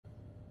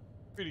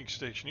Greetings,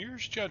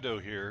 Stationeers. John Doe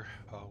here.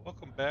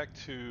 Welcome back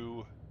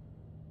to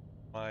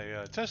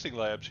my testing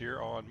labs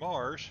here on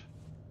Mars.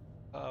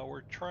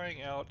 We're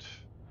trying out,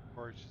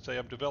 or I should say,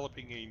 I'm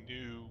developing a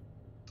new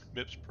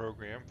MIPS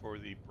program for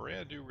the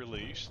brand new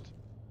released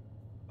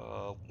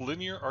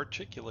linear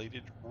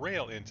articulated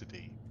rail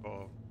entity.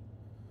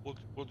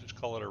 We'll just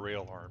call it a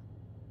rail arm.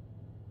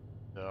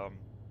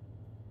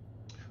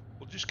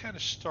 We'll just kind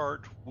of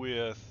start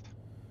with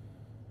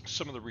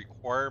some of the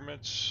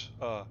requirements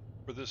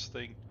for this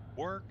thing to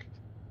work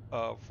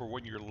for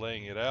when you're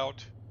laying it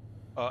out.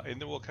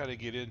 And then we'll kind of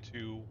get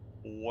into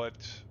what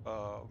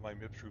my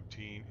MIPS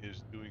routine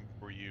is doing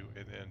for you,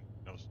 and then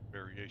some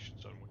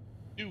variations on what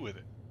you do with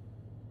it.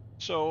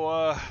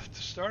 So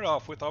to start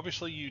off with,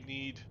 obviously you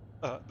need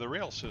the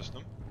rail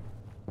system.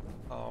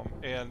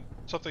 And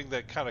something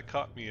that kind of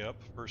caught me up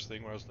first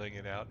thing when I was laying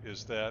it out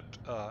is that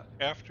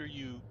after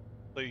you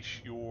place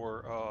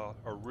your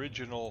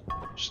original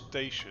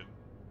station,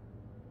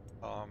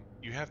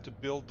 you have to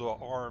build the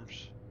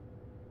arms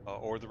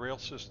or the rail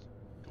system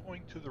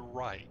going to the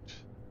right.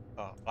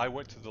 I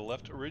went to the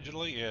left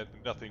originally and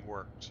nothing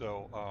worked.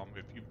 So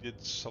if you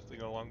did something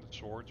along the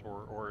sorts,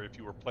 or if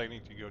you were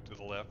planning to go to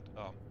the left,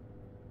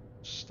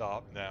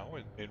 stop now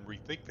and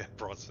rethink that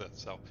process.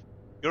 So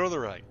go to the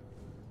right.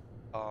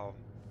 Now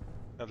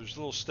there's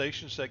little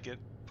stations that get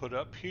put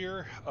up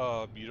here.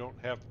 You don't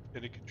have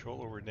any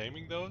control over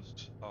naming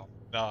those.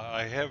 Now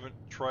I haven't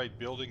tried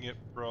building it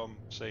from,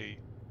 say,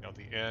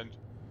 the end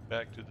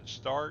back to the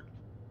start.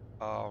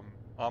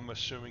 I'm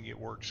assuming it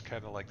works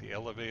kind of like the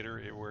elevator,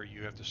 where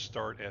you have to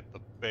start at the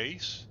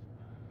base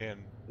and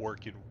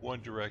work in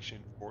one direction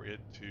for it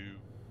to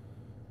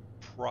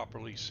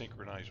properly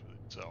synchronize with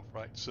itself,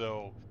 right?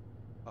 So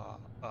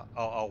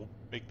I'll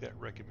make that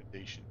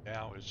recommendation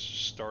now: is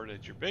start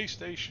at your base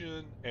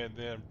station and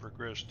then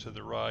progress to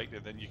the right,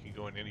 and then you can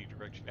go in any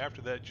direction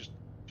after that.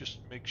 Just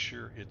make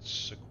sure it's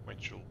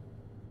sequential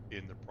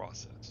in the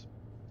process.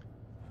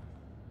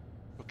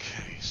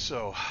 Okay,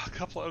 so a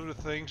couple other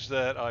things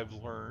that I've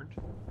learned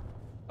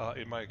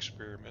in my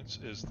experiments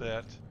is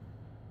that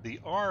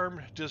the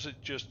arm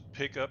doesn't just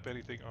pick up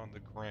anything on the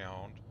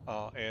ground,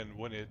 and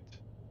when it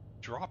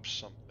drops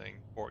something,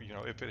 or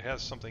if it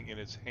has something in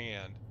its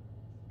hand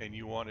and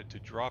you want it to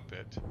drop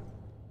it,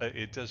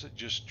 it doesn't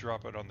just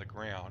drop it on the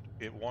ground.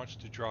 It wants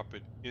to drop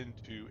it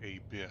into a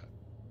bin.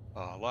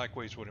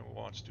 Likewise, when it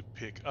wants to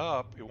pick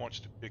up, it wants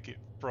to pick it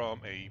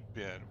from a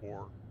bin,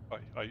 or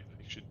I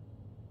should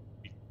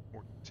be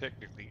more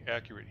technically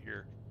accurate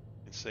here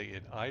and say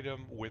an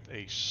item with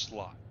a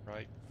slot,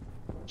 right?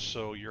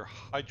 So your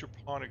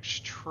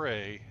hydroponics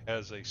tray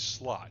has a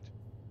slot.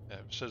 It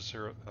says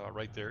here,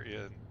 right there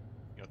in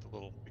the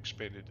little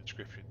expanded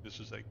description, this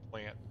is a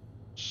plant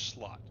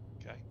slot.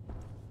 Okay.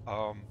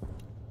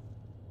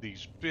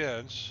 These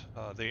bins,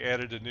 they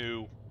added a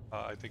new,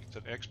 I think it's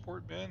an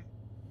export bin.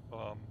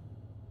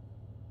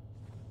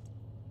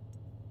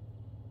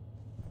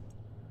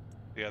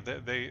 Yeah,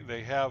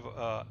 they have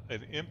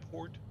an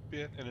import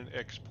bin and an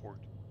export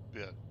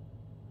bin,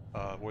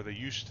 where they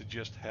used to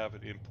just have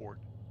an import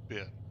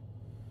bin.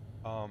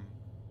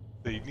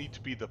 They need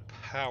to be the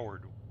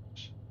powered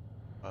ones.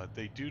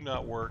 They do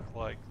not work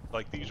like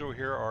these over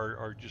here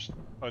are just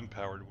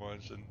unpowered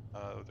ones, and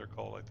they're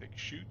called, I think,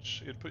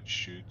 chutes, input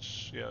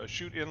chutes. Yeah, a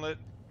chute inlet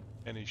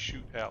and a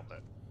chute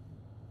outlet.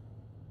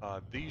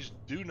 These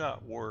do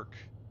not work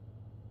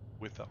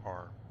with the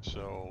arm,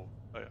 so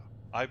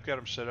I've got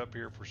them set up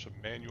here for some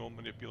manual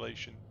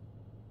manipulation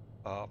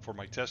for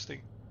my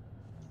testing,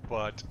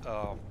 but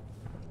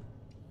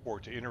for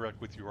to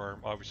interact with your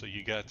arm, obviously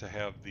you got to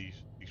have these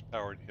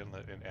powered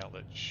inlet and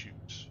outlet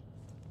chutes.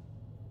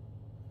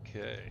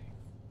 Okay,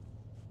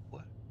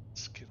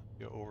 let's get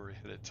over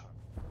ahead of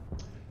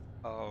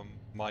time.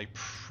 My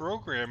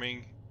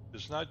programming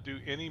does not do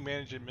any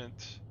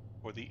management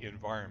for the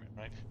environment,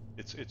 right?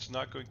 It's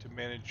not going to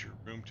manage your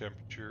room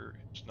temperature.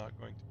 It's not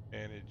going to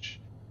manage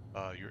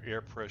your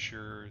air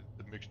pressure,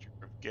 the mixture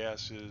of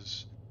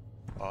gases.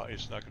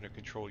 It's not going to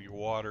control your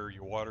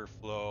water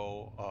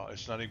flow.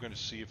 It's not even going to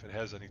see if it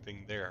has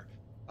anything there.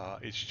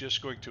 It's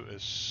just going to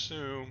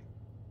assume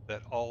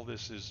that all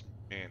this is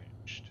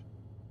managed.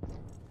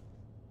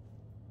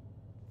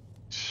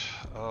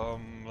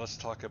 Let's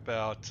talk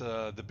about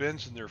the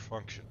bins and their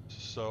functions.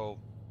 So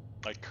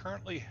I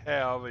currently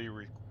have a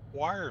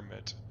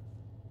requirement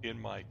in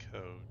my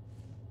code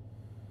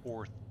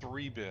for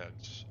 3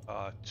 bins.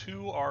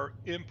 2 are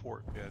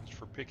import bins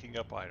for picking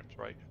up items,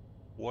 right?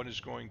 One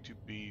is going to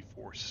be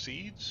for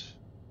seeds,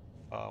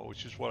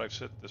 which is what I've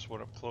set this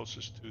one up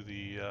closest to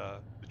the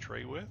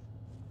tray with.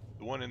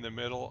 The one in the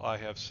middle I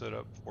have set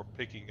up for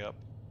picking up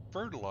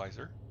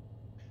fertilizer.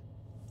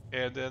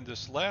 And then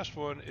this last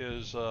one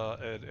is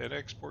an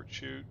export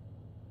chute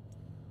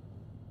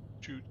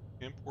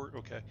import,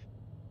 okay,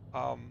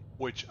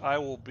 which I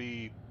will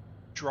be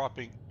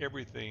dropping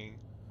everything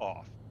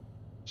off.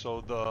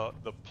 So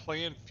the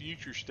planned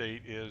future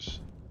state is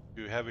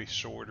to have a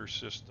sorter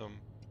system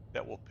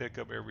that will pick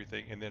up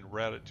everything and then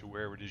route it to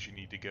wherever it is you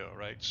need to go,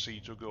 right?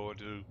 Seeds will go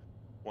into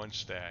one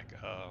stack.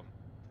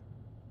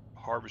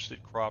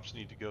 harvested crops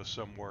need to go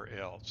somewhere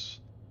else.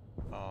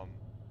 Um,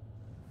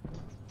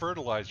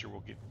 Fertilizer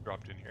will get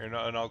dropped in here, and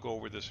I'll go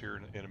over this here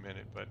in a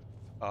minute, but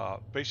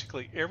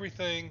basically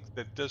everything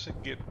that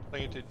doesn't get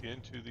planted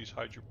into these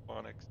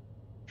hydroponic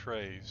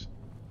trays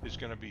is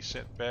going to be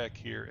sent back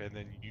here, and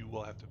then you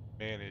will have to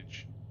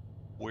manage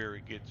where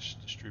it gets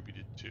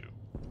distributed to.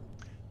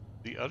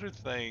 The other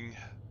thing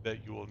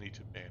that you will need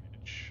to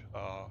manage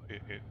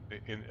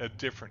in a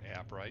different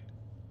app, right,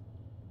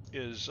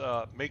 is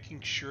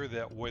making sure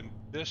that when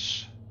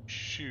this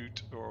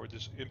chute or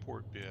this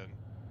import bin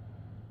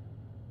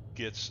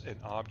gets an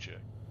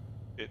object,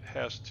 it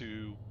has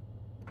to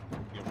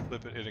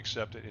flip it and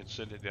accept it and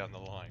send it down the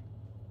line.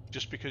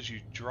 Just because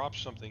you drop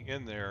something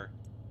in there,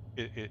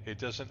 it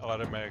doesn't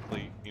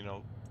automatically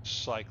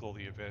cycle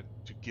the event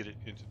to get it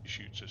into the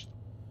chute system.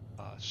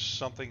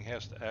 Something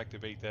has to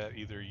activate that,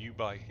 either you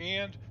by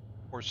hand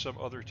or some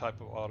other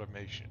type of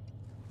automation.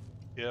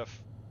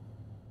 If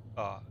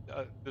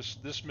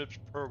this MIPS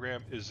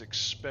program is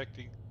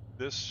expecting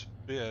this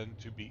bin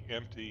to be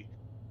empty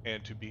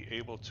and to be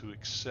able to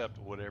accept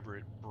whatever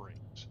it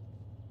brings.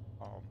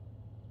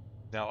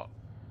 Now,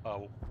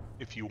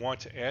 if you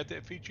want to add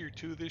that feature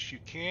to this, you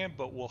can,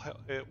 but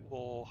it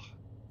will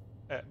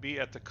be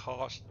at the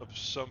cost of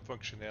some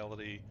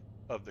functionality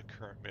of the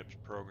current MIPS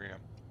program.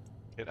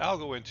 And I'll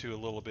go into a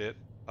little bit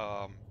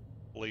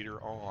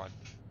later on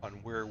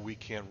where we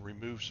can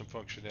remove some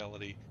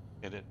functionality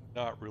and it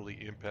not really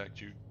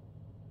impact you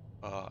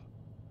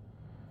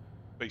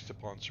based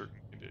upon certain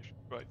conditions,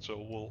 right?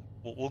 So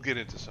we'll get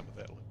into some of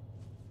that later.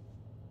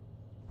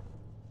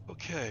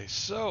 Okay,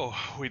 so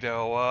we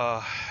now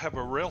have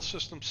a rail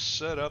system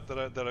set up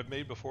that I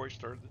made before I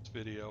started this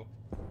video,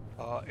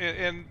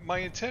 and my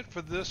intent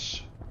for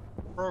this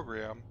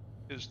program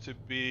is to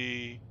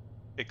be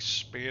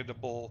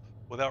expandable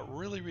without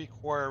really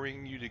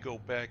requiring you to go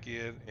back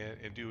in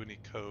and do any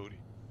coding,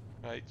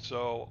 right?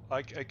 So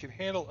I can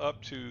handle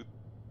up to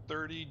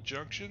 30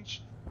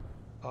 junctions,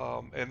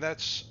 and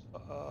that's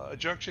a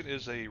junction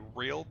is a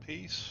rail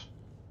piece.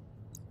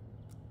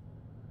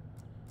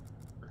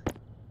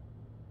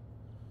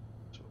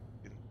 So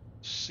you can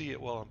see it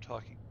while I'm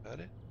talking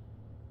about it.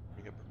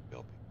 Bring up a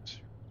rail piece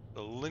here.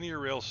 The linear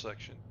rail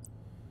section.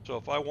 So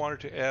if I wanted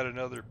to add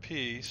another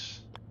piece,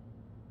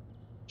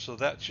 so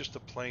that's just a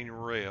plain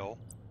rail,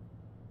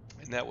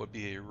 and that would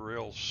be a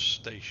rail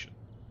station,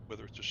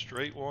 whether it's a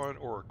straight one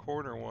or a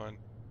corner one.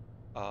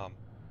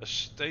 A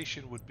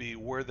station would be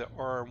where the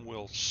arm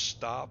will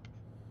stop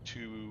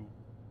to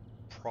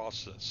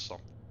process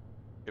something.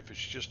 If it's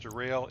just a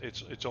rail,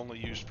 it's only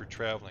used for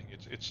traveling.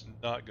 It's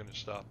not going to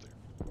stop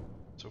there.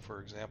 So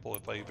for example,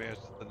 if I advance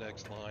to the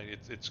next line,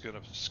 it's going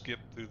to skip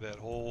through that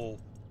whole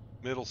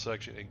middle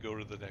section and go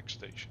to the next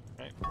station,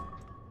 right?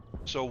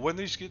 So when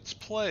these gets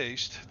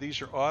placed,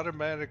 these are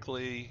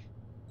automatically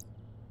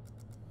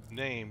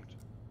named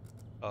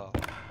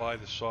by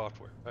the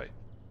software, right?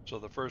 So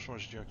the first one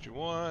is junction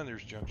 1,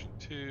 there's junction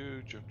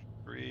 2, junction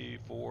 3,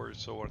 4,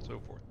 so on and so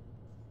forth.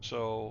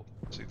 So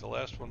let's see, the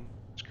last one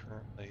is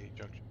currently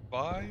junction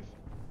 5.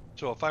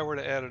 So if I were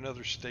to add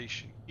another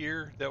station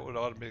here, that would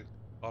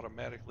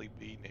automatically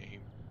be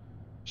named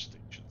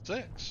station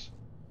 6,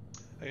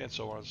 and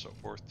so on and so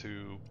forth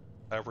to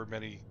however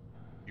many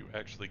you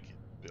actually get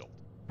built.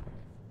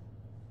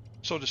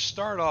 So to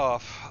start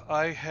off,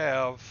 I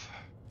have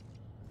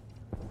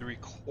the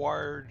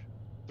required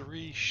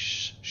 3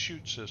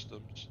 chute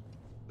systems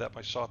that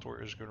my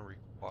software is going to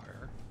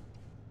require.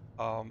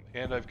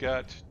 And I've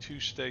got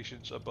 2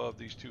 stations above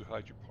these 2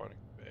 hydroponic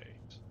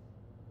bays.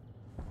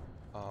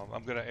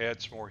 I'm going to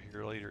add some more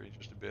here later in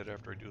just a bit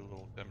after I do a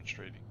little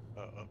demonstrating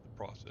of the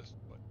process.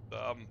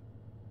 But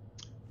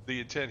the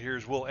intent here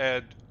is we'll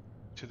add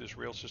to this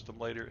rail system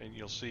later, and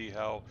you'll see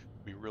how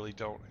we really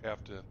don't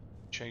have to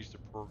change the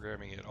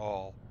programming at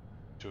all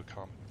to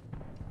accommodate.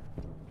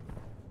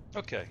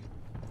 Okay,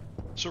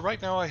 so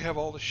right now I have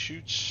all the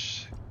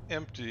chutes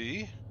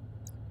empty,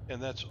 and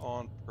that's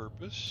on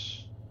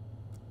purpose,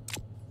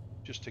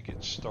 just to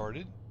get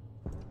started.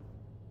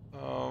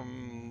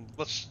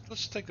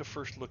 Let's take a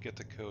first look at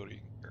the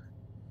coding here.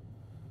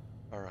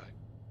 All right,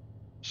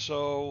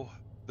 so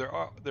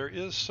there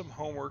is some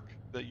homework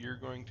that you're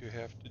going to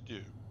have to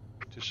do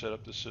to set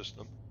up the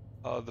system.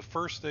 The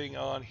first thing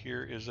on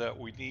here is that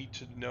we need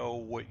to know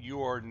what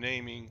you are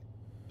naming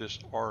this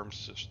ARM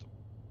system.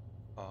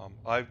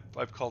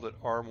 I've called it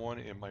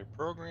ARM1 in my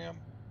program.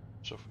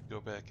 So if we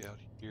go back out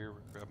here, we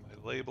grab my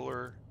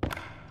labeler.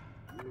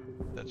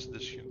 That's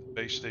this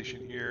base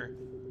station here.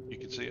 You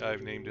can see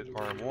I've named it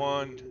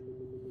ARM1.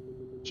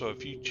 So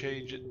if you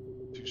change it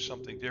to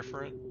something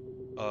different,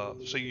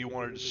 say you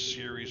wanted a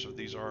series of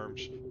these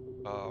arms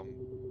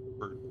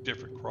for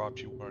different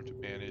crops you wanted to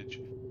manage,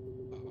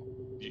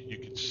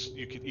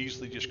 you could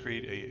easily just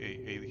create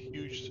a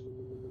huge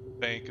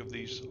bank of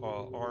these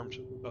ARMS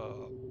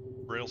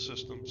rail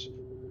systems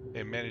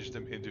and manage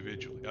them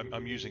individually.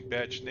 I'm using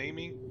batch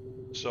naming,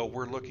 so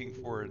we're looking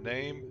for a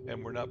name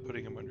and we're not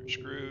putting them under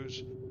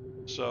screws.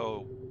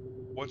 So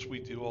once we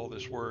do all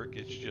this work,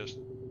 it's just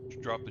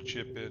drop the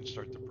chip in,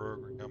 start the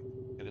program,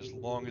 and as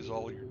long as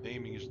all your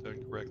naming is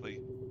done correctly,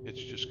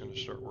 it's just going to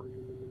start working.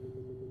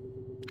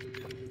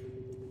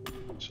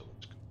 So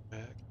let's go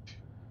back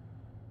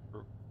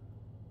to,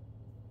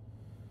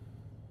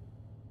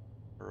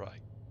 all right.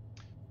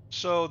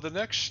 So the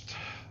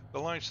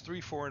lines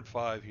 3, 4, and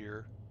 5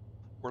 here,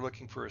 we're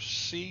looking for a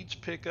seeds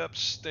pickup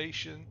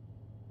station,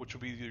 which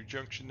will be your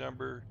junction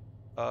number,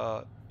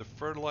 the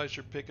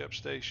fertilizer pickup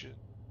station,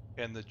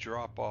 and the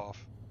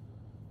drop-off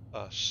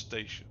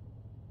station.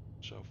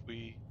 So if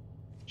we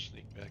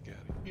sneak back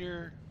out of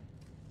here,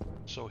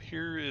 so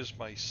here is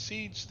my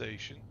seed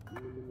station.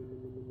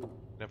 And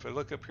if I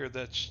look up here,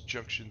 that's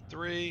junction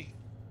 3.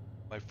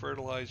 My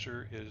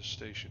fertilizer is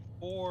station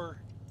 4,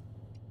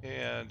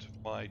 and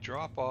my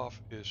drop-off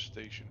is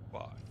station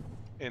 5.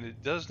 And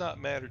it does not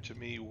matter to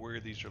me where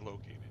these are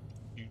located.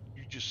 You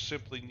just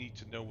simply need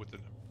to know what the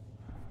number.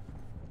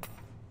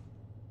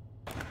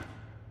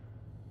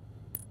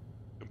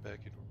 Come back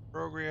into our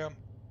program.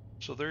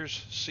 So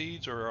there's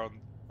seeds are on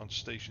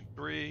station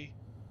 3,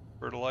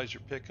 fertilizer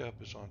pickup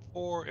is on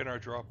 4, and our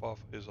drop-off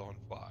is on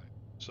 5.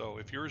 So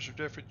if yours are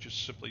different,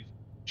 just simply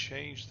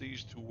change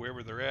these to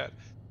wherever they're at.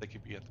 They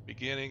can be at the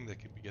beginning, they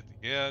can be at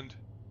the end.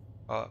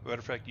 Matter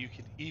of fact, you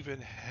can even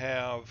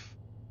have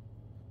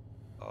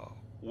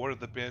one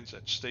of the bins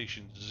at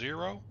station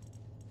 0,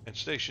 and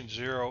station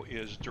 0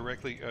 is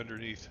directly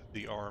underneath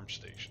the arm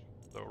station.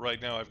 So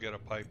right now I've got a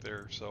pipe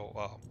there, so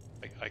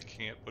I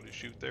can't put a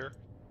chute there.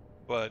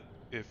 But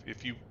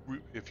if you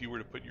were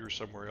to put yours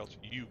somewhere else,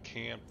 you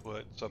can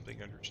put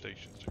something under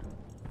station 0.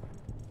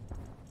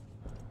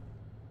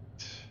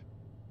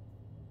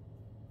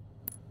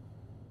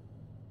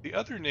 The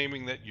other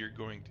naming that you're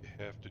going to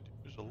have to do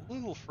is a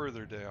little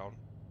further down,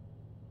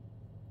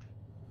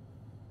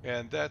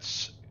 and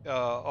that's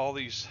all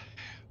these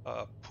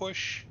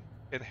push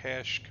and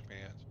hash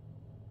commands.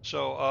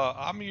 So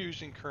I'm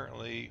using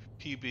currently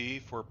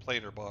PB for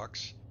planer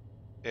box,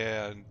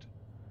 and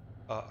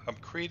I'm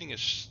creating a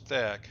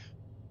stack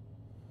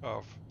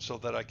so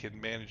that I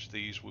can manage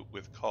these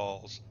with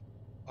calls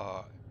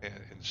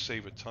and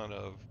save a ton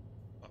of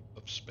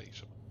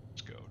space on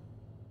this code.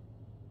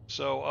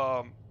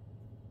 So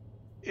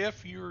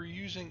if you're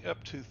using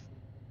up to,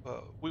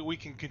 we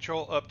can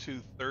control up to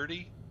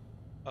 30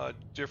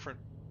 different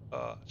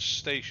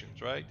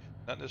stations, right?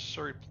 Not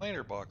necessarily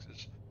planer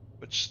boxes,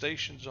 but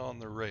stations on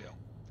the rail.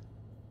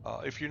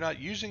 If you're not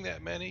using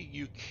that many,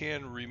 you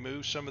can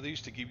remove some of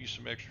these to give you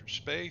some extra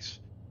space.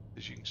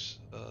 As you can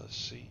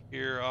see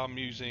here, I'm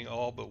using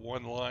all but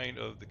one line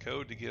of the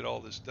code to get all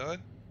this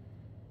done.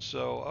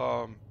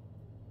 So,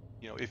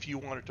 you know, if you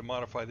wanted to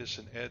modify this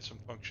and add some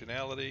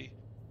functionality,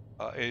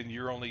 and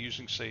you're only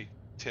using, say,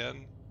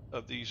 10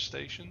 of these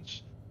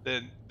stations,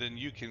 then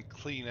you can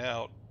clean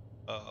out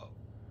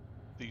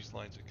these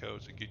lines of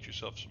codes and get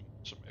yourself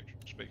some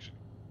extra space in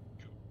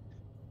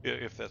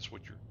code, if that's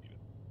what you're needing.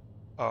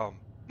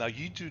 Now,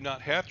 you do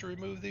not have to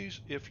remove these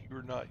if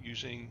you're not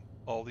using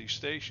all these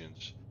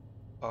stations.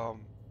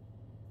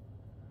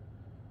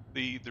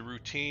 The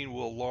routine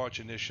will launch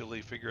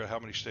initially, figure out how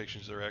many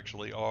stations there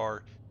actually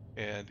are,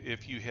 and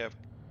if you have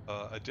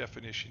a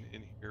definition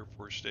in here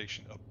for a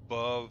station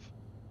above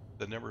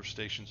the number of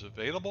stations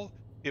available,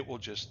 it will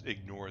just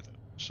ignore them.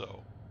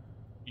 So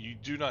you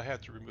do not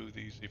have to remove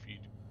these if you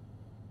do.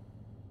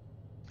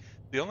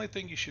 The only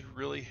thing you should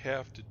really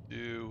have to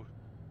do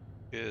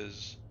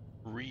is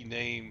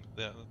rename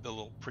the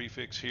little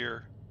prefix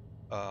here,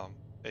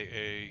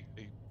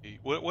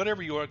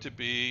 whatever you want it to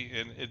be,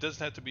 and it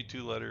doesn't have to be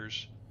 2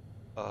 letters.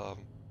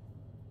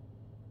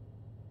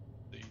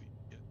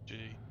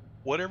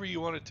 Whatever you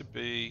want it to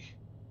be,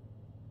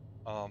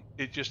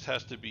 it just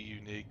has to be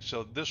unique.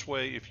 So this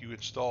way, if you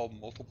install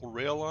multiple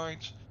rail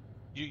lines,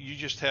 you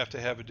just have to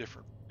have a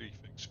different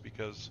prefix,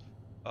 because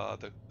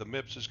the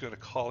MIPS is going to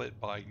call it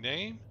by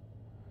name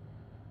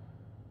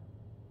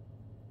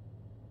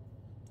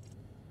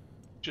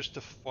just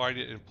to find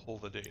it and pull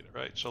the data,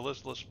 right? So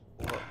let's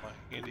pull up my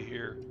handy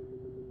here,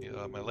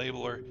 my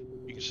labeler.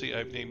 You can see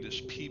I've named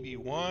this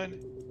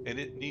PB1, and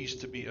it needs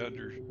to be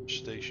under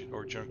station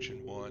or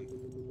junction 1.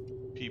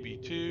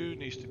 PB2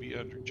 needs to be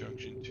under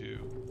junction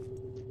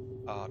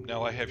 2.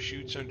 Now I have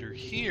chutes under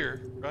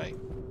here, right?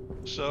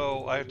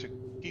 So I have to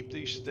keep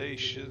these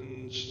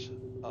stations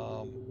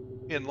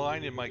in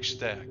line in my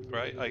stack,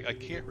 right? I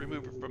can't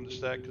remove it from the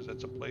stack because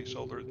that's a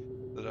placeholder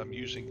that I'm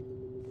using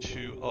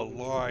to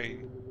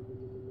align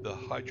the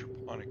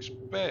hydroponics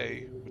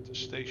bay with the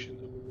station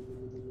number.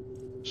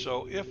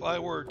 So if I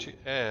were to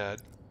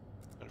add,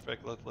 in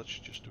fact, let's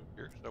just do it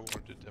here because I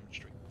wanted to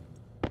demonstrate.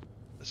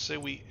 Let's say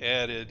we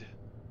added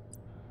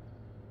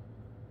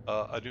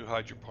a new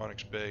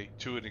hydroponics bay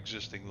to an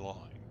existing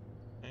line.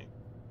 Okay?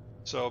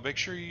 So make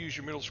sure you use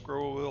your middle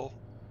scroll wheel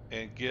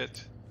and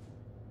get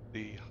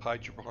the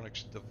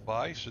hydroponics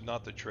device and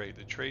not the tray.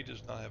 The tray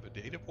does not have a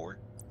data port.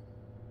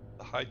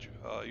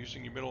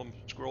 Using your middle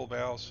scroll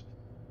mouse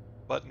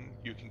button,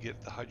 you can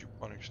get the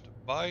hydroponics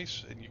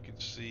device, and you can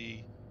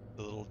see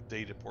the little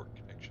data port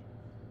connection.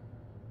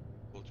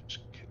 We'll just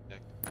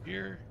connect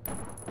here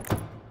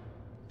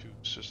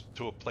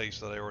to a place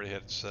that I already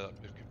had set up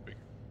and configured.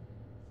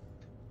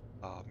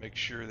 Make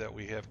sure that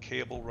we have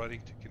cable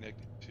running to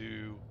connect it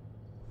to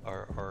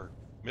our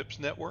MIPS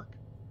network.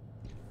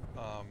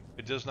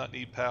 It does not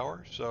need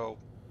power, so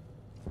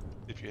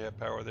if you have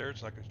power there,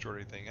 it's not going to short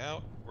anything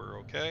out. We're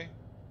okay.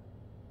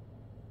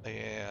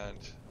 And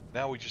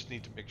now we just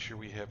need to make sure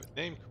we have it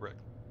named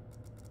correctly.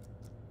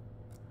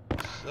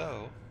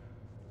 So,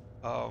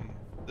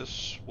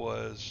 this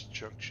was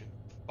junction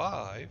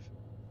 5.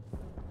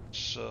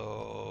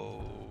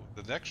 So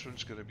the next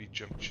one's going to be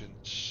junction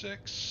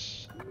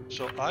 6.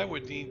 So I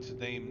would need to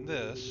name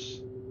this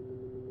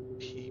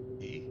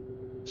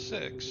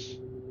PP6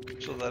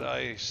 so that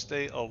I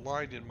stay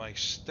aligned in my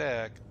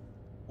stack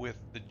with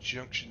the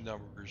junction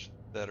numbers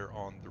that are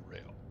on the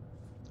rail.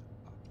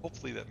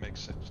 Hopefully that makes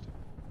sense to you.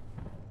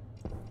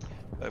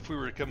 If we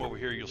were to come over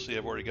here, you'll see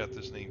I've already got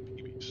this name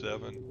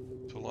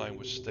PB7 to align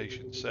with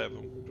station 7,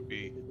 which would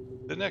be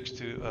the next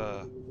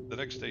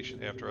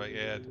station after I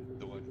add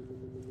the one,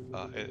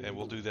 and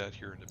we'll do that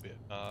here in a bit.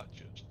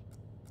 Just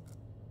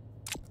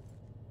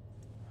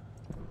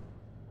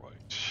right.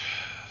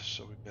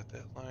 So we've got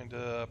that lined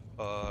up.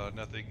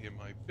 Nothing in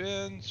my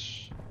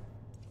bins.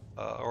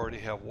 Already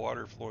have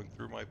water flowing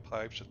through my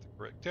pipes at the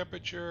correct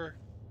temperature.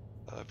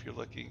 If you're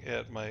looking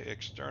at my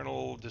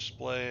external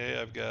display,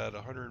 I've got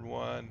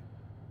 101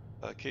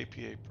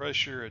 kPa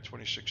pressure at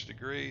 26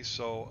 degrees.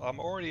 So I'm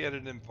already at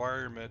an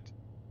environment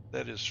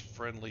that is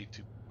friendly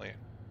to plant.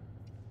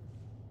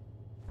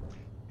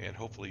 And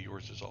hopefully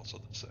yours is also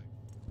the same.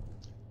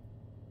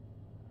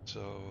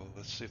 So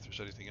let's see if there's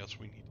anything else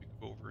we need to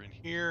go over in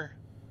here.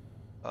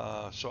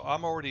 So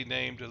I'm already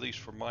named, at least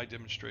for my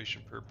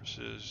demonstration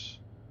purposes.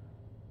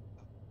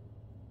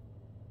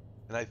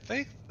 And I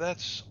think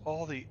that's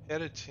all the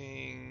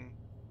editing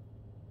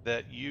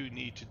that you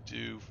need to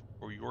do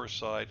for your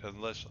site,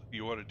 unless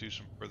you want to do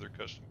some further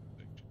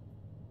customization.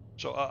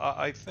 So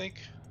I think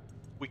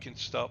we can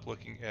stop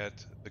looking at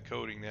the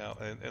coding now,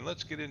 and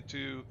let's get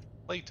into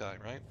playtime,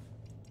 right?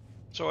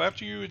 So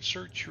after you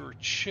insert your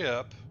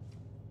chip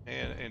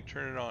and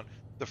turn it on,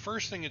 the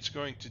first thing it's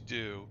going to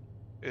do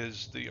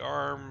is the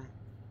arm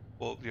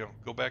will,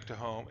 go back to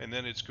home, and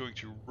then it's going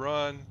to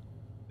run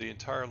the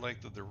entire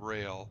length of the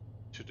rail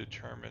to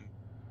determine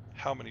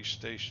how many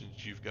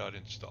stations you've got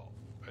installed.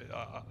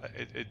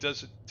 It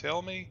doesn't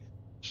tell me,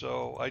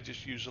 so I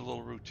just use a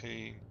little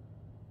routine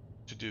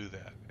to do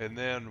that. And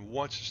then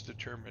once it's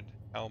determined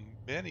how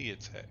many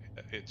it's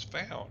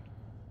found,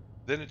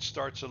 then it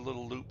starts a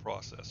little loop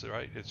process,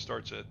 right? It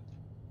starts at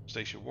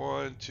station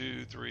 1,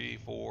 2, 3,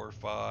 4,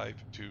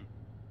 5, to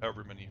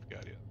however many you've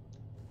got in.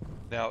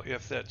 Now,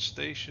 if that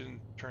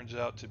station turns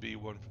out to be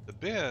one for the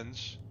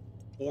bins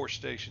or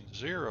station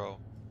 0,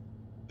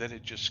 then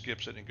it just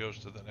skips it and goes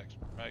to the next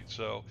one, right?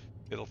 So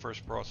it'll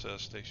first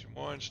process station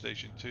 1,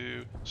 station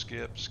 2,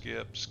 skip,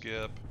 skip,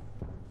 skip.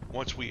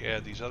 Once we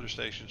add these other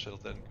stations, it'll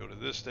then go to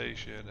this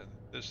station and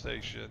this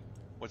station.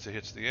 Once it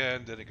hits the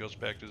end, then it goes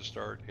back to the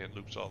start and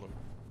loops all over.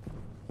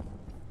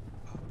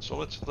 So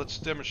let's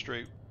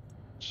demonstrate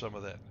some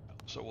of that now.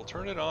 So we'll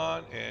turn it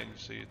on, and you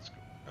see it's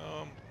going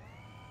home.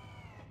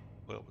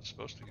 Well, it was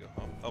supposed to go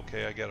home.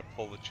 Okay, I got to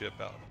pull the chip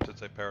out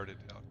since I powered it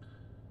down.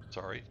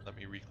 Sorry, let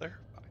me re-clarify.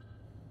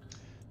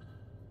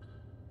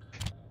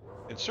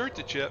 Insert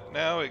the chip,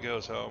 now it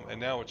goes home, and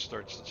now it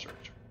starts the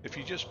search. If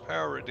you just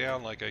power it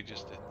down like I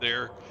just did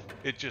there,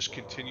 it just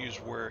continues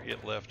where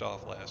it left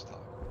off last time.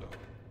 So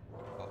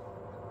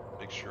I'll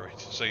make sure I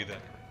say that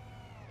correctly.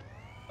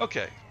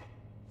 Okay,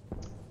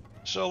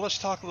 so let's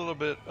talk a little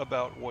bit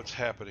about what's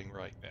happening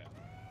right now.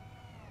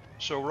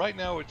 So right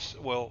now it's,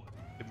 well,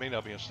 it may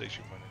not be on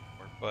station 1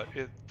 anymore, but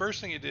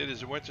first thing it did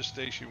is it went to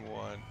station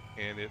 1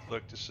 and it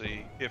looked to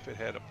see if it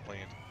had a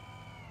plant.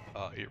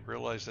 It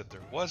realized that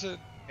there wasn't,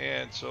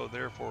 and so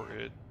therefore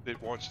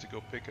it wants to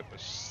go pick up a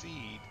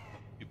seed.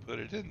 You put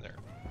it in there.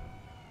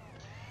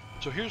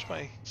 So here's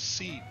my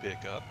seed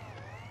pickup,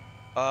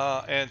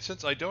 and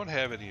since I don't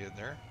have any in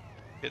there,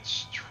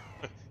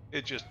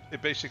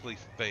 it basically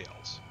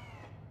fails.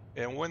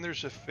 And when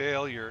there's a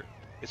failure,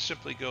 it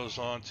simply goes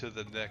on to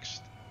the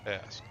next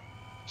task.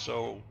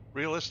 So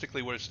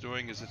realistically, what it's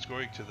doing is it's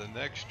going to the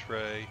next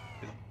tray,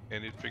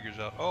 and it figures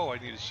out, oh, I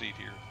need a seed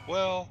here.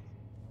 Well,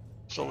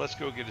 so let's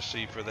go get a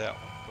seed for that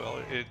one.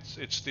 Well,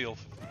 it's still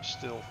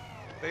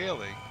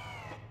failing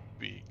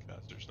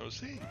because there's no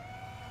seed.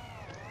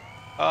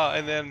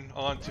 And then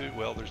on to,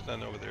 well, there's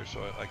none over there,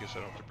 so I guess I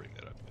don't have to bring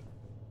that up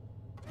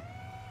yet.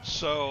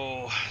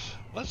 So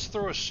let's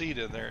throw a seed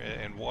in there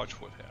and watch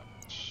what happens.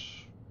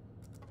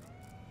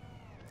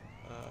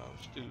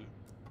 Let's do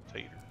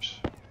taters.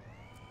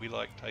 We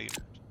like taters.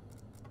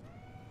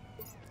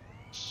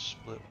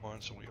 Split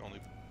one, so we only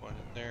put one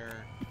in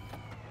there.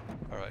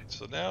 Alright,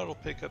 so now it'll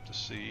pick up the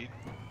seed,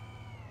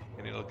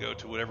 and it'll go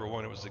to whatever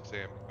one it was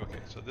examining. Okay,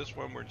 so this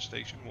one, we're in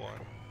station 1,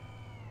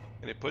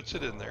 and it puts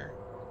it in there,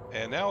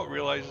 and now it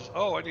realizes,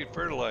 oh, I need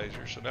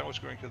fertilizer, so now it's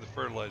going to the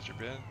fertilizer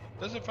bin.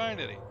 Doesn't find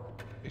any.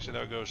 Okay, so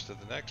now it goes to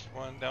the next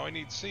one. Now I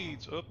need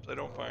seeds. Oops, I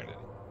don't find any.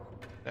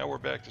 Now we're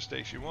back to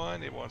station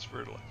 1, it wants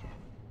fertilizer.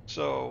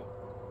 So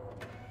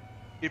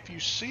if you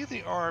see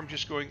the arm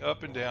just going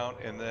up and down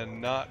and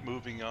then not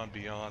moving on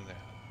beyond that,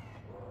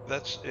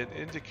 that's an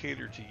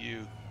indicator to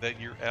you that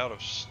you're out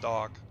of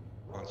stock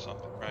on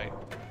something, right?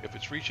 If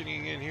it's reaching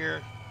in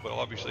here, well,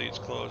 obviously it's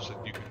closed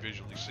and you can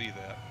visually see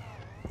that.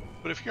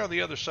 But if you're on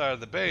the other side of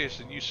the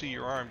base and you see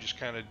your arm just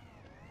kind of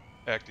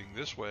acting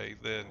this way,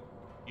 then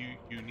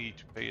you need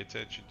to pay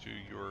attention to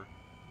your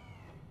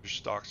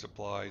stock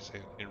supplies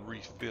and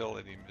refill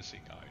any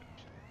missing items.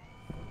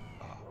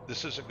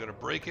 This isn't going to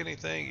break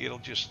anything. It'll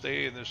just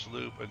stay in this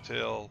loop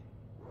until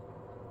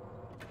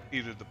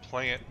either the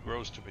plant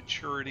grows to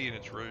maturity and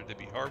it's ready to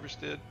be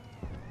harvested,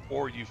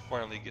 or you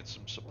finally get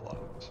some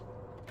supplies.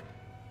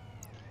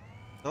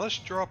 Now let's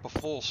drop a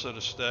full set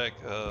of stack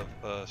of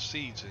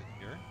seeds in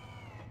here.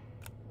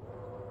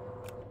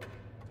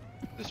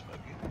 This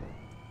buggy.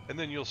 And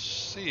then you'll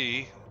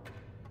see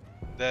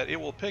that it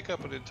will pick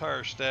up an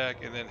entire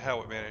stack and then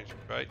how it manages,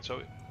 right?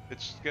 So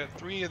it's got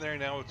 3 in there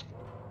now.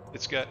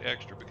 It's got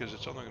extra because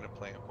it's only going to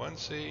plant 1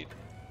 seed,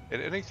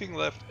 and anything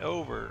left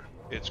over,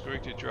 it's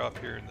going to drop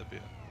here in the bin.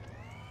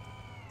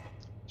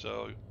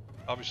 So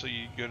obviously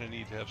you're going to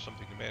need to have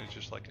something to manage,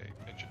 just like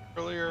I mentioned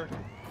earlier.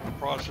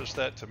 Process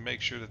that to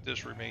make sure that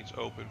this remains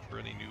open for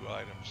any new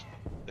items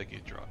that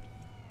get dropped.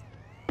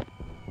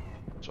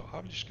 So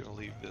I'm just going to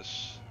leave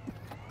this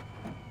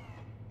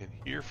in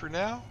here for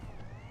now.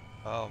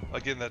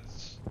 Again,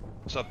 that's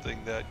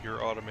something that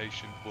your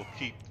automation will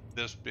keep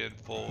this bin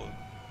full of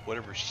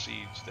whatever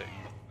seeds that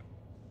you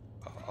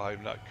want.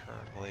 I'm not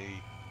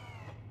currently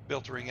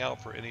filtering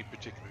out for any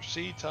particular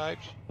seed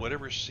types.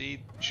 Whatever seed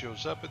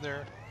shows up in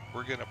there,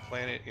 we're going to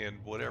plant it in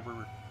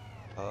whatever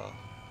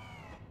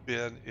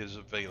bin is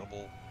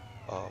available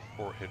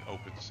for an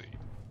open seed.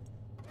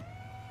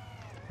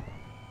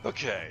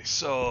 Okay,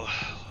 so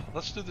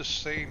let's do the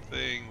same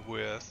thing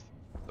with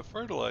the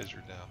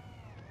fertilizer now.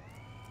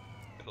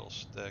 It'll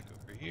stack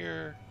over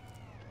here.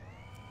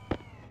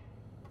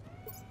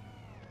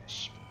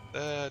 Split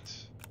that.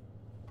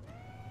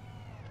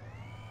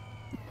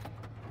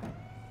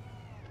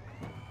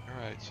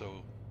 Alright, so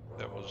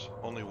that was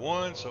only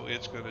 1, so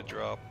it's going to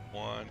drop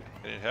 1,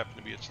 and it happened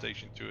to be at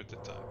station 2 at the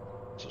time.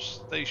 So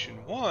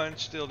station 1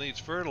 still needs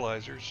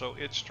fertilizer, so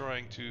it's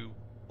trying to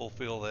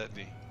fulfill that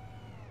need.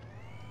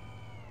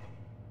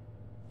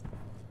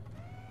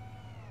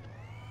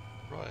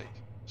 Right.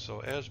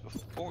 So as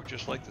before,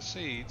 just like the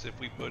seeds, if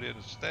we put in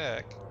a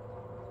stack,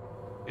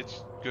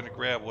 it's going to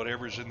grab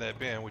whatever's in that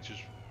bin, which is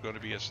going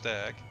to be a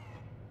stack,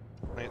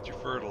 plant your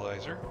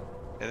fertilizer,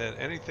 and then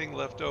anything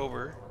left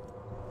over,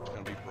 it's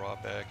going to be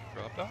brought back and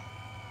dropped off.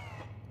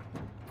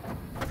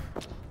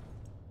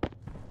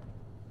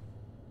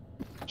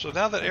 So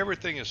now that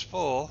everything is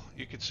full,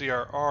 you can see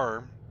our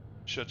arm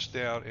shuts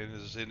down and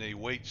is in a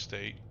wait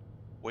state,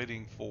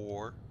 waiting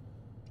for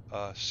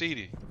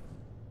seeding.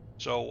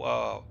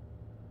 So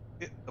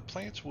the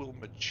plants will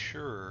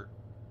mature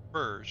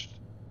first,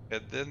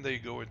 and then they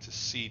go into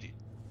seeding.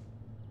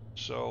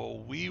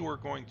 So we were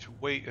going to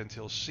wait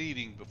until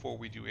seeding before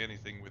we do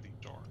anything with these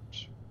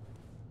arms.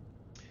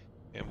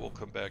 And we'll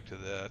come back to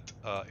that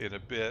in a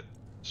bit.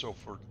 So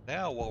for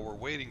now, while we're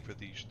waiting for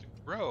these to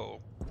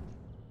grow,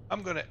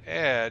 I'm going to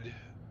add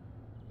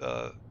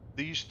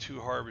these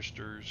 2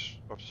 harvesters,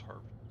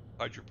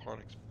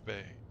 hydroponics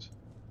bays,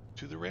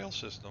 to the rail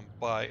system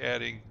by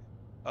adding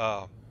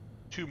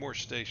 2 more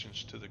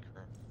stations to the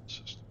current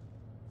system.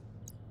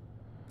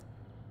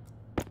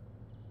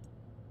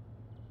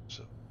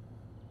 So,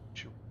 make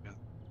sure we got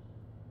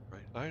the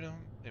right item,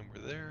 and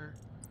we're there.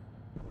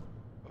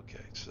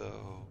 Okay,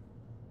 so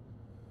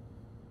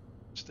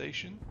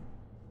station,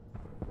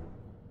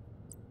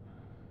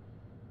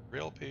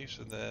 rail piece,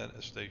 and then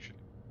a station.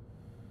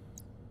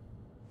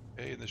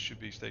 Okay, and this should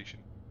be station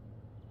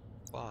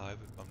 5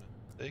 if I'm not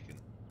mistaken.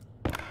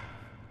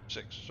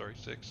 6, sorry,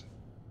 6.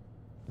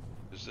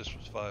 Because this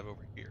was 5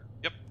 over here.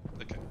 Yep,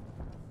 okay.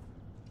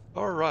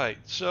 Alright,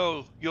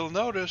 so you'll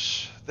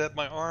notice that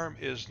my arm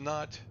is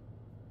not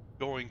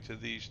going to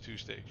these 2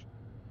 stations.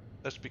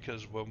 That's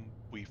because when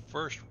we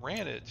first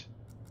ran it,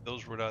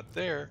 those were not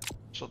there,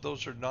 so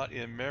those are not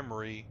in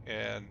memory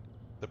and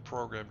the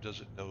program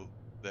doesn't know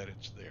that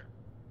it's there.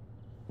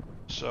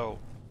 So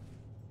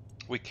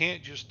we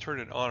can't just turn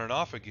it on and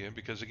off again,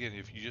 because again,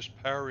 if you just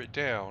power it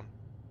down,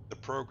 the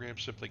program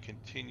simply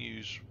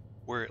continues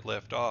where it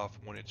left off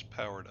when it's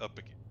powered up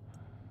again.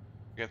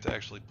 You have to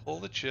actually pull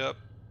the chip,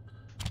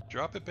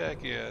 drop it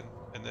back in,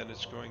 and then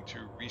it's going to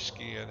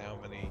rescan how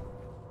many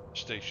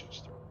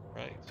stations there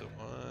are, right? So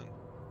 1,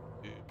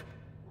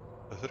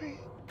 2, 3,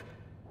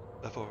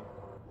 4,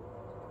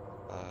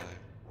 5.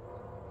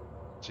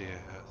 See,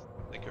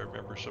 I think I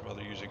remember some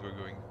other using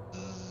going,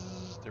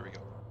 there we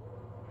go.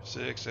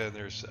 6, and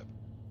there's 7.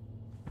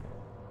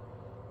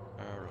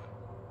 All right.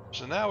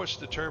 So now it's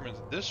determined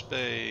that this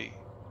bay,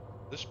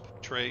 this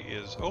tray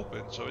is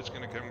open, so it's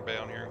going to come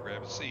down here and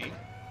grab a seed.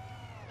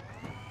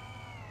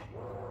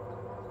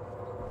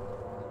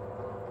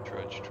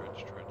 Trudge.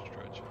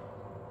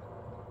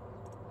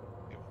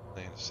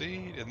 Plant a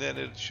seed, and then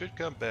it should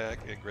come back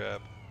and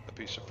grab a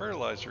piece of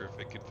fertilizer if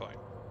it can find it.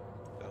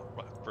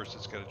 First,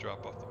 it's got to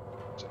drop off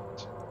the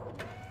seeds.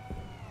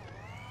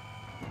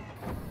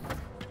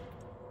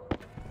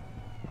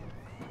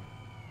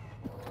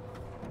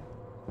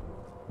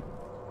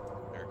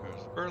 There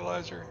goes the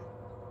fertilizer.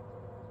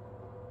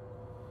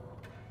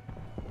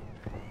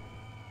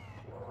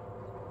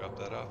 Drop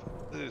that off.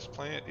 This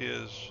plant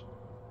is,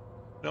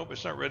 nope,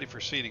 it's not ready for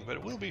seeding, but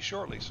it will be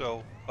shortly.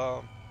 So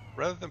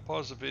rather than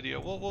pause the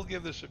video, we'll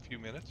give this a few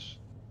minutes.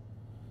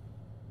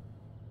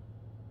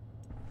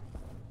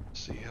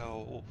 See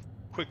how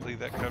quickly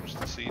that comes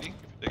to seeding.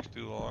 If it takes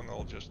too long,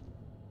 I'll just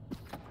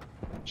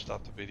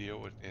stop the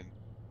video and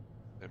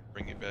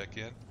bring it back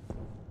in.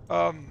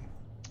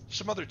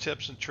 Some other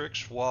tips and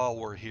tricks while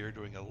we're here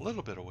doing a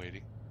little bit of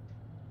waiting.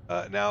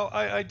 Now,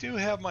 I do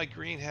have my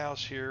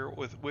greenhouse here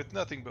with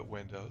nothing but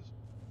windows.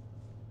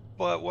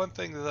 But one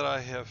thing that I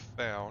have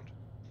found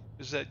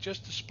is that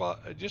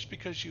just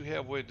because you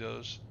have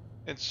windows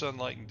and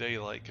sunlight and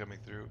daylight coming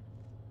through,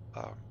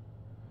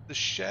 the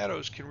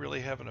shadows can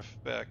really have an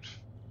effect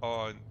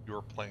on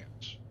your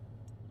plants.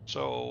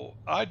 So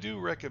I do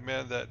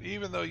recommend that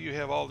even though you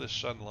have all this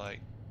sunlight,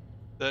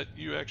 that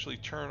you actually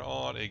turn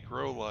on a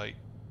grow light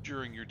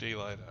during your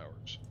daylight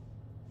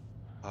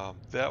hours.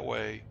 That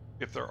way,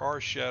 if there are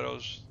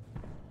shadows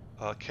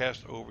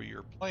cast over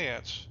your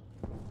plants,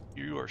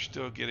 you are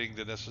still getting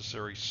the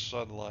necessary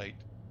sunlight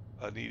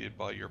needed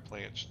by your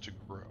plants to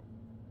grow.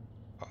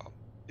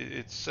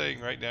 It's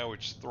saying right now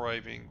it's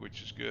thriving,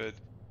 which is good.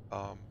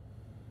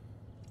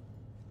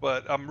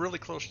 But I'm really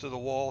close to the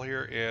wall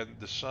here, and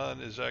the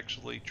sun is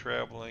actually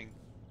traveling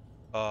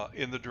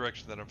in the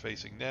direction that I'm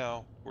facing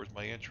now, towards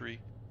my entry.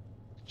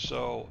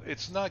 So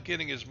it's not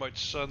getting as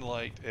much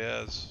sunlight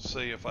as,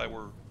 say, if I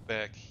were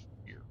back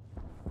here.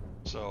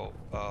 So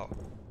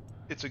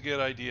it's a good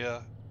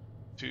idea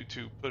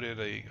to put in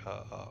a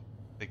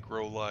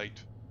grow light,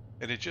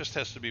 and it just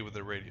has to be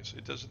within a radius.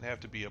 It doesn't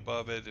have to be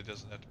above it. It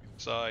doesn't have to be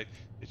inside.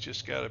 It's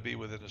just got to be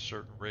within a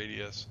certain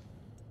radius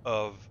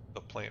of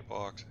the plant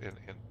box, and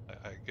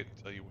I couldn't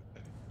tell you what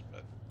that is,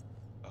 but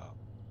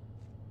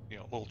you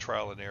know, a little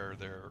trial and error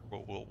there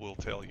will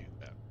tell you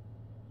that.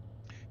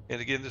 And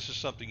again, this is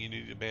something you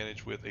need to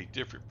manage with a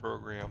different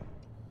program.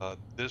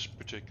 This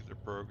particular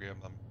program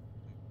I'm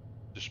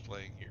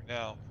displaying here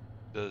now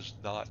does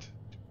not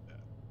do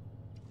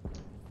that.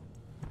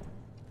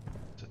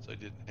 Since I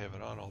didn't have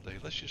it on all day,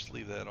 let's just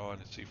leave that on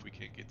and see if we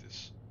can't get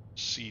this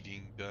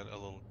seeding done a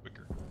little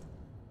quicker.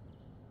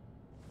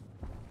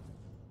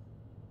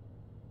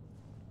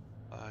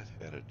 I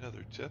had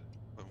another tip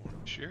I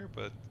wanted to share,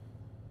 but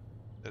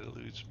that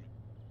eludes me.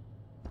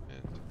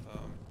 And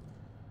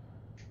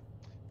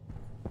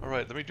all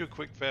right, let me do a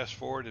quick fast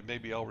forward, and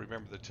maybe I'll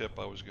remember the tip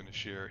I was going to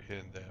share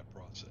in that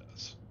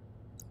process.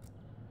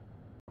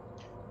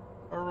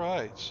 All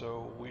right,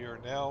 so we are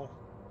now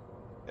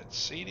at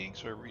seeding,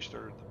 so I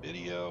restarted the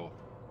video,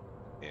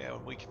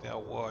 and we can now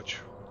watch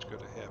what's going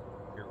to happen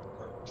here with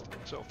harvesting.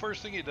 So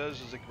first thing it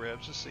does is it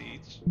grabs the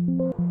seeds,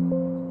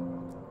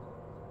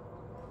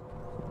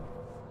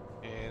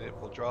 and it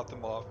will drop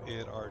them off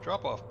in our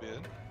drop-off bin.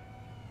 And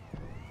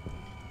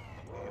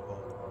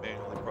we'll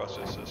manually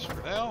process this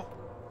for now.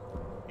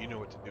 You know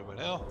what to do by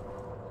now.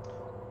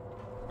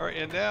 All right,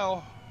 and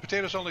now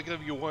potatoes only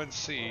give you one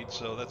seed,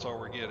 so that's all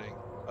we're getting.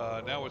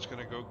 Now it's going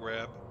to go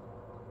grab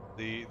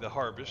the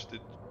harvested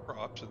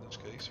crops. In this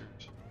case,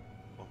 there's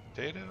one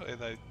potato,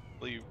 and I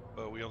believe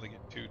we only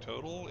get 2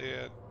 total.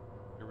 And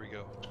here we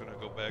go. It's going to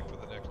go back for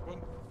the next one.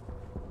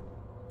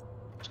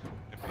 It's going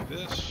to empty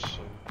this,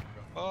 so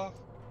drop off.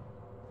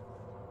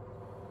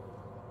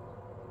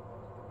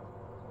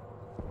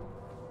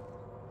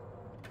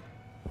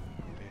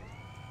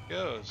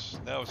 Goes.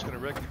 Now it's going to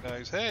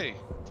recognize, hey,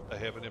 I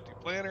have an empty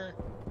planter.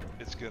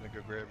 It's going to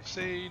go grab a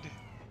seed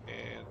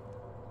and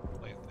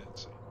plant that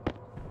seed.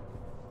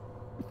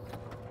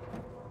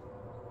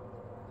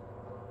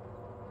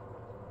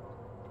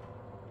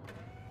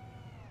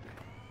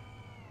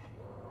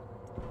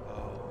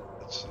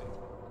 Let's see.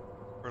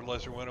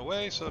 Fertilizer went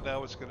away, so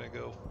now it's going to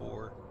go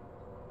for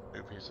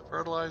a piece of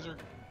fertilizer.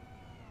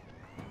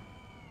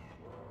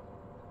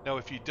 Now,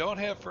 if you don't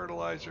have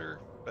fertilizer,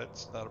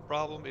 that's not a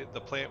problem. The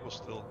plant will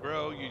still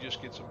grow. You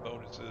just get some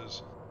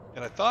bonuses.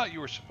 And I thought you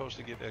were supposed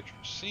to get extra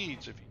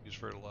seeds if you use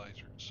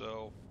fertilizer.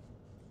 So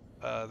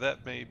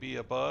that may be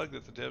a bug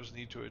that the devs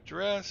need to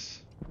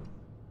address.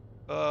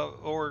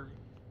 Or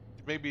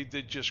maybe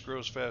it just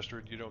grows faster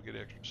and you don't get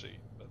extra seeds.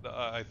 But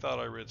I thought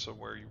I read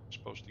somewhere you were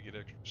supposed to get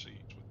extra seeds.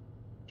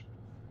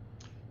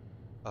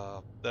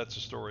 That's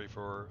a story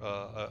for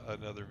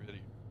another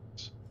video.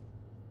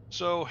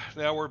 So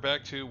now we're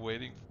back to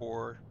waiting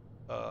for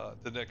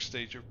the next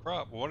stage of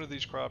crop. One of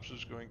these crops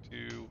is going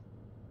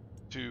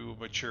to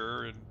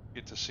mature and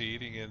get to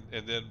seeding,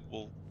 and then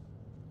we'll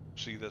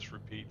see this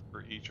repeat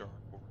for each arm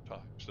over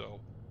time. So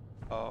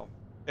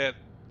at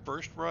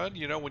first run,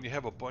 you know, when you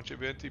have a bunch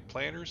of empty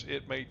planters,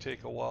 it may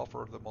take a while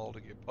for them all to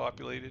get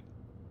populated,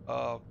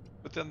 but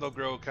then they'll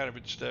grow kind of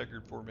in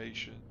staggered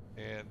formation,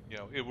 and you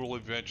know, it will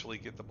eventually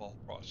get them all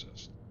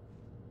processed.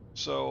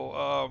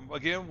 So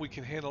again, we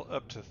can handle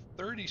up to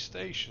 30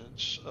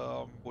 stations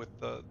with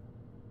the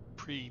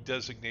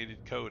pre-designated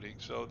coating.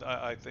 So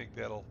I think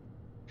that'll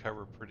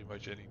cover pretty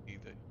much any need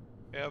that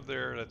you have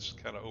there. That's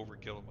kind of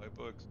overkill in my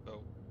book.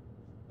 So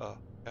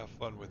have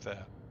fun with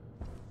that.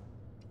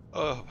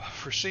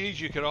 For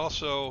seeds, you could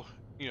also,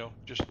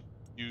 just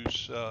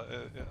use,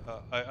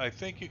 I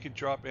think you can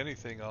drop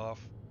anything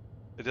off.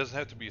 It doesn't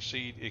have to be a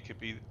seed. It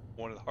could be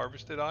one of the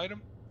harvested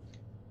item.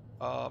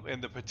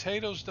 And the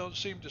potatoes don't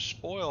seem to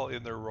spoil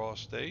in their raw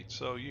state,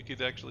 so you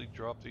could actually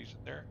drop these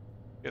in there.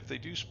 If they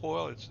do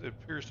spoil, it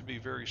appears to be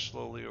very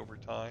slowly over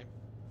time.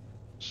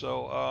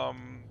 So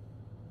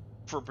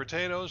for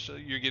potatoes,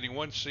 you're getting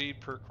one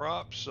seed per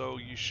crop, so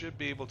you should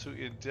be able to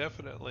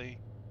indefinitely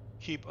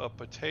keep a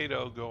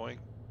potato going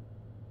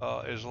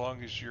as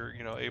long as you're,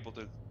 able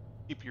to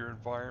keep your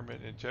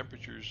environment and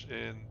temperatures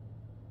in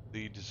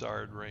the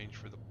desired range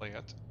for the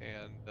plant,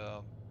 and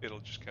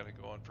it'll just kind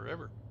of go on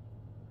forever.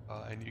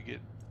 And you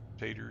get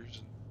taters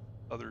and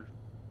other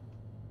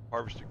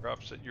harvested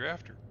crops that you're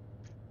after.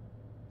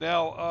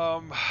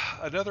 Now,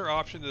 another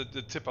option,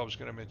 the tip I was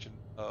going to mention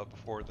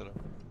before that,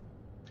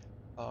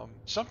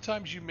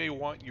 sometimes you may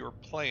want your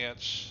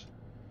plants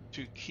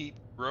to keep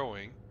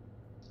growing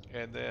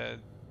and then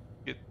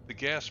get the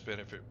gas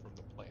benefit from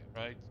the plant,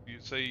 right? You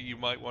say you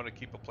might want to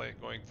keep a plant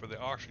going for the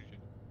oxygen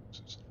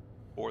uses,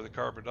 or the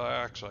carbon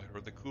dioxide,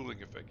 or the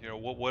cooling effect,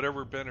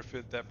 whatever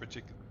benefit that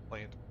particular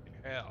plant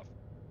may have.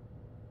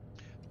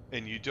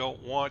 And you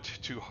don't want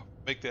to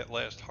make that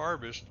last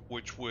harvest,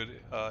 which would,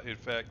 in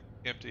fact,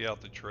 empty out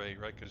the tray,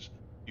 right? Because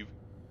you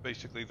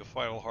basically, the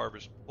final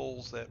harvest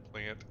pulls that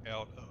plant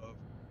out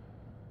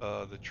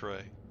of the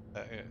tray.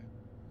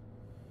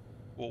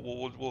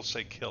 We'll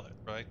say kill it,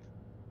 right?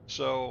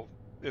 So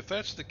if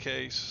that's the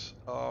case,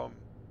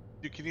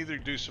 you can either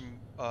do some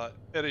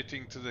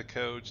editing to the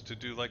codes to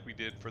do like we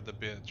did for the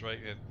bins, right?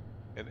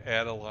 And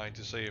add a line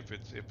to say if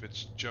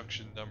it's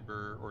junction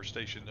number or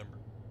station number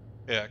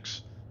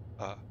X,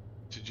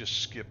 to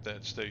just skip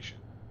that station.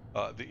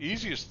 The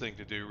easiest thing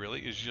to do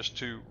really is just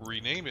to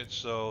rename it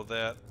so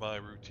that my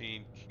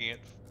routine can't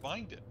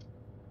find it.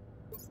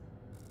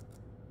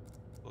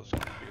 Let's go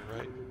here,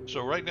 right?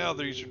 So right now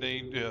these are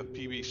named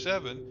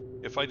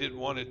PB7. If I didn't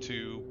want it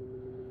to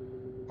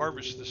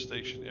harvest the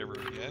station ever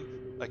again,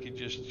 I could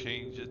just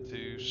change it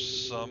to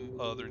some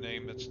other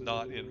name that's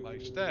not in my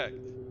stack.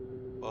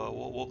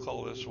 We'll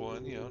call this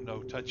one,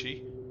 no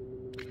touchy.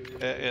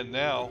 And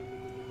now,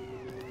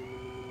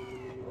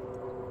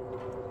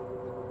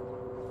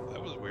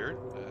 that was weird.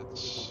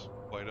 That's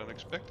quite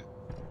unexpected.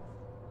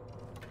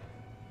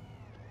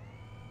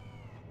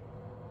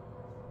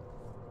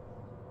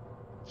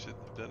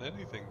 Shouldn't have done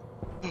anything.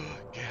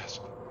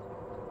 Gasp.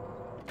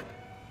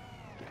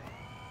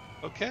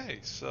 Okay,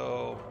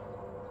 so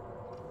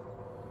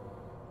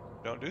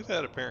don't do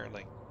that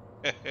apparently.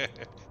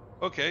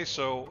 Okay,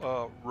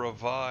 so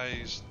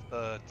revised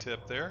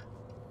tip there.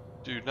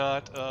 Do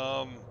not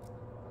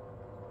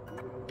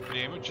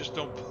name it, just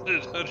don't put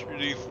it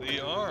underneath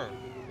the arm.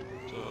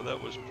 So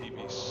that was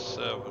PB7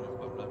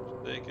 if I'm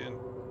not mistaken.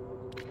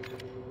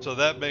 So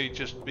that may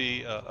just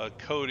be a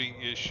coding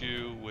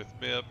issue with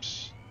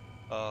MIPS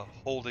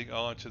holding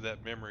on to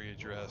that memory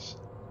address.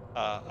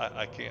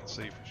 I can't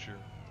say for sure.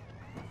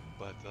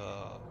 But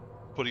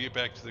putting it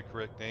back to the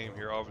correct name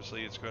here,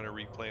 obviously it's going to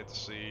replant the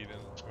seed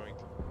and it's going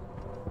to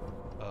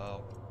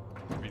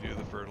renew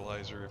the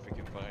fertilizer if it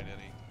can find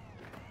any,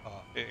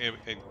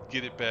 and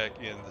get it back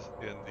in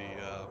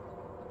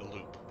the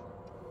loop.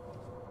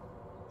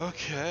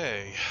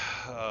 Okay,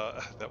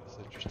 that was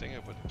interesting. I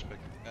wasn't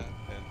expecting that,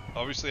 and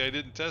obviously I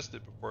didn't test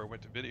it before I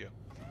went to video.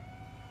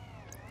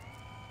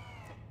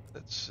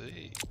 Let's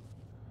see,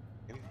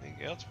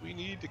 anything else we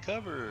need to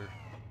cover?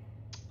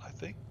 I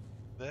think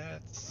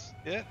that's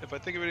it. If I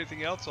think of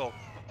anything else,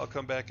 I'll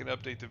come back and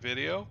update the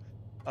video.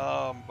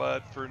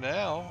 But for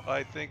now,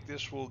 I think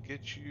this will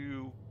get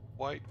you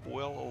quite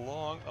well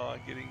along on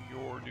getting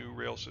your new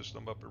rail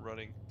system up and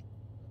running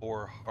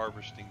for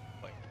harvesting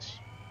plants.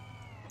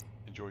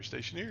 Enjoy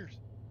Stationeers.